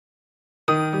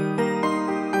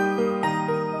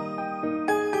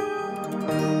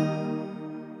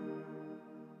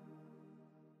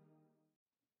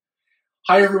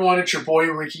Hi everyone, it's your boy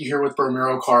Ricky here with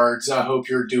Romero Cards. I hope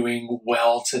you're doing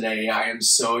well today. I am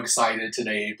so excited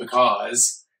today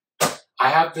because I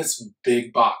have this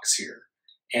big box here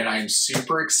and I'm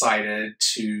super excited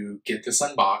to get this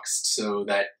unboxed so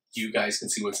that you guys can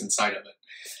see what's inside of it.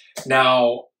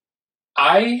 Now,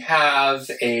 I have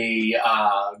a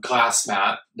glass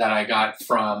mat that I got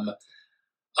from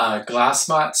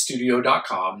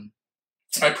glassmatstudio.com.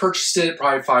 I purchased it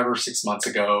probably 5 or 6 months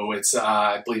ago. It's,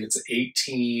 I believe it's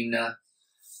 18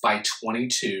 by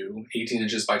 22, 18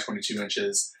 inches by 22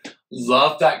 inches.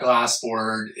 Love that glass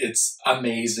board. It's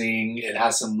amazing. It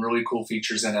has some really cool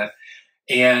features in it.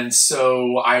 And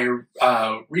so I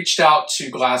reached out to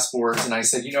Glass Boards and I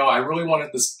said, you know, I really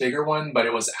wanted this bigger one, but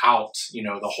it was out, you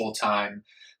know, the whole time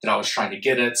that I was trying to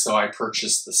get it. So I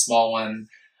purchased the small one.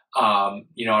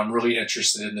 You know, I'm really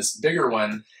interested in this bigger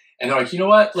one. And they're like, you know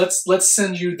what, let's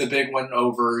send you the big one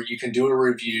over. You can do a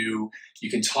review. You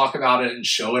can talk about it and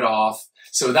show it off.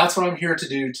 So that's what I'm here to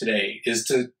do today, is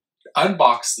to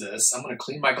unbox this. I'm going to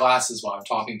clean my glasses while I'm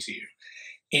talking to you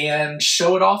and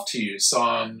show it off to you. So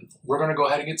we're going to go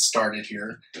ahead and get started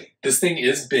here. This thing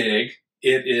is big.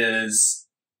 It is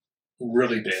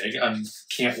really big. I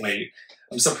can't wait.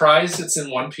 I'm surprised it's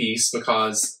in one piece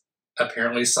because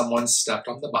apparently someone stepped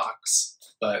on the box,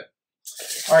 but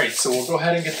all right, so we'll go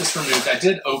ahead and get this removed. I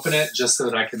did open it just so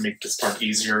that I can make this part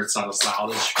easier. It's not as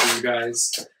loud as for you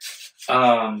guys.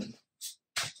 I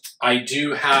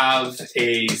do have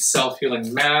a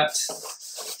self-healing mat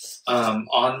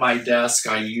on my desk.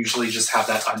 I usually just have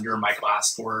that under my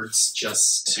glass boards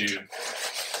just to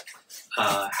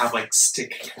have like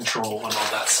stick control and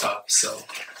all that stuff. So,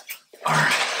 all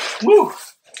right, woo!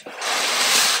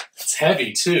 It's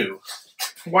heavy too.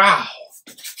 Wow.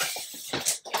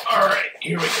 All right,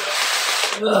 here we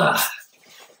go. Ugh.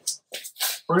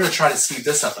 We're going to try to speed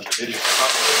this up in the video.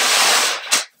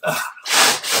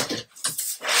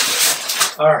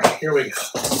 All right, here we go.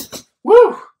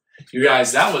 Woo! You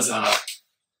guys, that was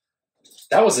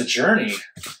a journey.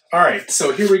 All right,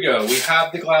 so here we go. We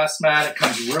have the glass mat. It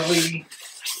comes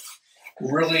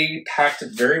really packed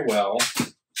very well. We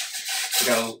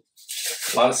got a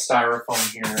lot of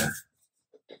styrofoam here.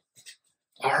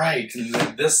 All right, and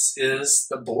this is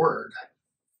the board.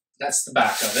 That's the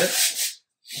back of it.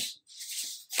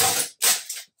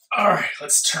 All right,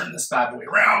 let's turn this bad boy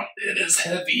around. It is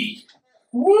heavy.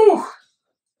 Woo!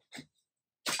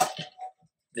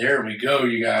 There we go,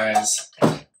 you guys.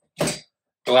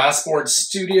 Glassboard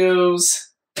Studios.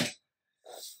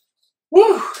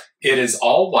 Woo! It is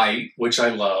all white, which I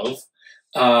love.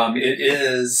 It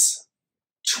is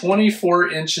 24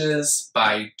 inches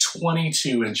by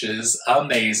 22 inches.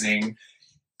 Amazing.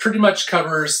 Pretty much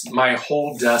covers my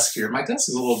whole desk here. My desk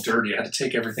is a little dirty. I had to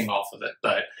take everything off of it.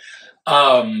 But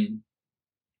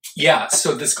yeah,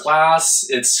 so this glass,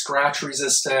 it's scratch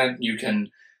resistant. You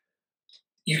can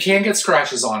get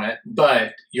scratches on it,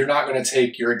 but you're not going to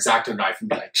take your X-Acto knife and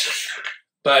be like,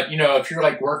 but you know, if you're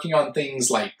like working on things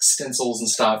like stencils and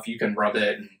stuff, you can rub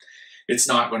it and it's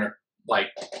not going to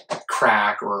like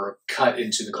crack or cut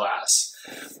into the glass.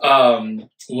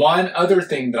 One other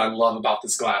thing that I love about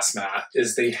this glass mat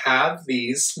is they have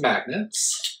these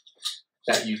magnets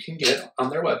that you can get on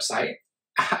their website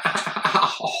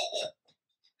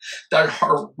that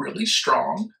are really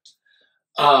strong.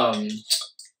 And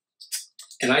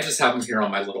I just have them here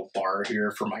on my little bar here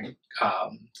for my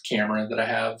camera that I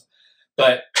have.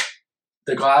 But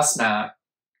the glass mat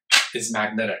is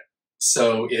magnetic.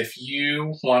 So if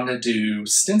you want to do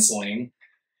stenciling,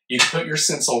 you can put your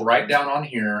stencil right down on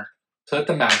here, put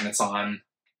the magnets on,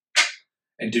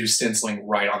 and do stenciling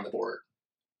right on the board.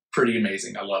 Pretty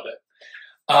amazing. I love it.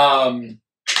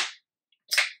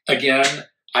 Again,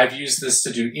 I've used this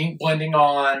to do ink blending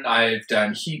on. I've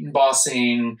done heat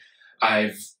embossing.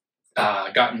 I've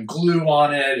gotten glue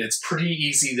on it. It's pretty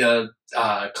easy to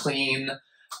clean.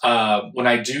 When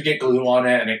I do get glue on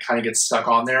it and it kind of gets stuck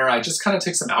on there, I just kind of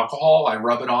take some alcohol, I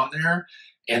rub it on there,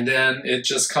 and then it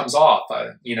just comes off.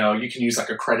 You know, you can use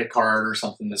like a credit card or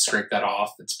something to scrape that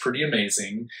off. It's pretty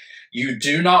amazing. You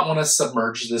do not want to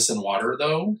submerge this in water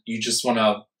though. You just want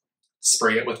to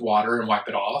spray it with water and wipe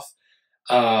it off.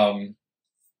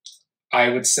 I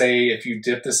would say if you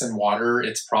dip this in water,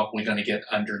 it's probably going to get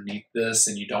underneath this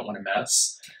and you don't want to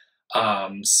mess.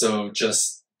 So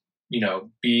just, you know,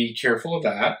 be careful of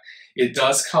that. It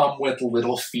does come with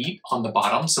little feet on the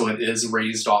bottom, so it is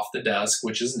raised off the desk,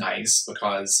 which is nice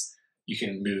because you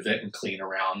can move it and clean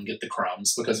around and get the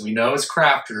crumbs, because we know as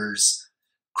crafters,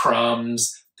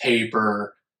 crumbs,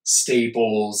 paper,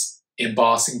 staples,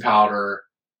 embossing powder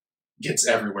gets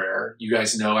everywhere. You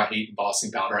guys know I hate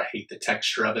embossing powder. I hate the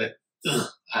texture of it. Ugh,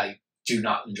 I do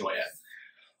not enjoy it.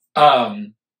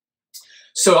 Um,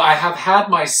 so I have had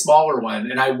my smaller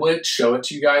one, and I would show it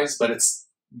to you guys, but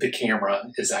the camera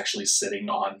is actually sitting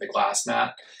on the glass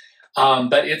mat.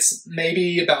 But it's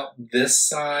maybe about this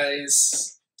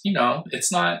size. You know,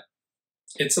 it's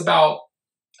about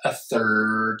a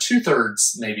third,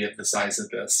 2/3 maybe of the size of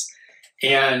this.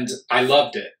 And I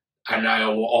loved it. And I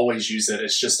will always use it.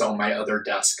 It's just on my other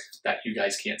desk that you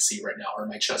guys can't see right now, or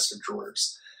my chest of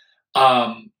drawers.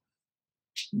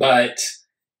 But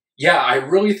yeah, I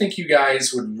really think you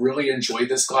guys would really enjoy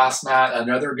this glass mat.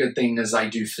 Another good thing is I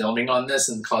do filming on this,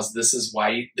 and because this is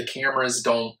white, the cameras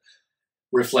don't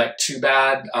reflect too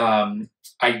bad.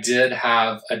 I did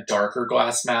have a darker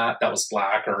glass mat that was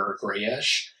black or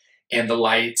grayish, and the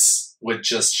lights would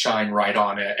just shine right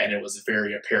on it, and it was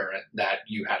very apparent that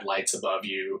you had lights above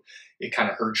you. It kind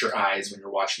of hurts your eyes when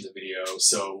you're watching the video,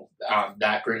 so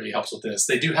that greatly helps with this.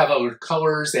 They do have other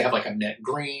colors. They have like a mint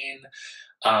green.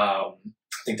 I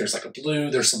think there's like a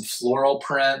blue. There's some floral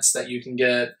prints that you can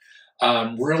get.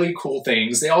 Really cool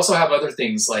things. They also have other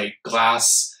things like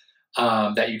glass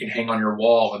that you can hang on your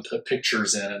wall and put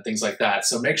pictures in and things like that.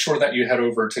 So make sure that you head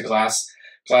over to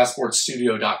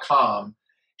glassboardstudio.com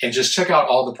and just check out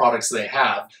all the products they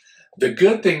have. The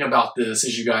good thing about this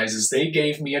is, you guys, is they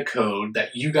gave me a code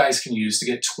that you guys can use to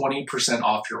get 20%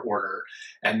 off your order.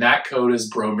 And that code is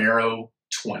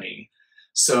Bromero20.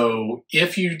 So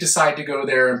if you decide to go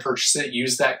there and purchase it,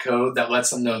 use that code that lets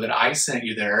them know that I sent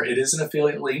you there. It is an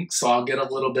affiliate link, so I'll get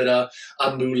a little bit of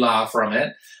a moolah from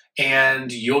it.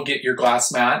 And you'll get your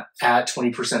glass mat at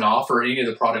 20% off, or any of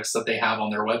the products that they have on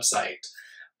their website.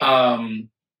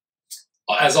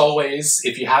 As always,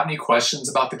 if you have any questions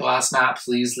about the glass mat,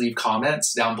 please leave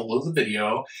comments down below the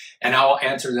video, and I will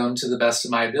answer them to the best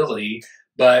of my ability.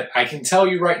 But I can tell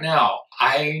you right now,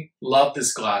 I love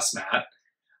this glass mat.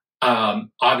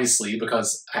 Obviously,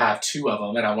 because I have 2 of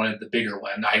them and I wanted the bigger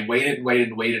one. I waited and waited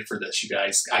and waited for this, you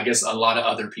guys. I guess a lot of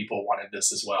other people wanted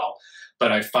this as well.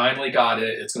 But I finally got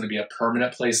it. It's going to be a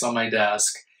permanent place on my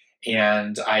desk.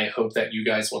 And I hope that you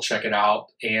guys will check it out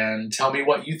and tell me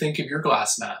what you think of your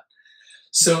glass mat.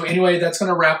 So anyway, that's going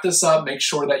to wrap this up. Make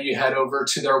sure that you head over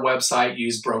to their website,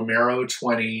 use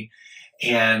Bromero20,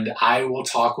 and I will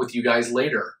talk with you guys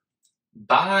later.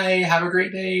 Bye. Have a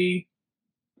great day.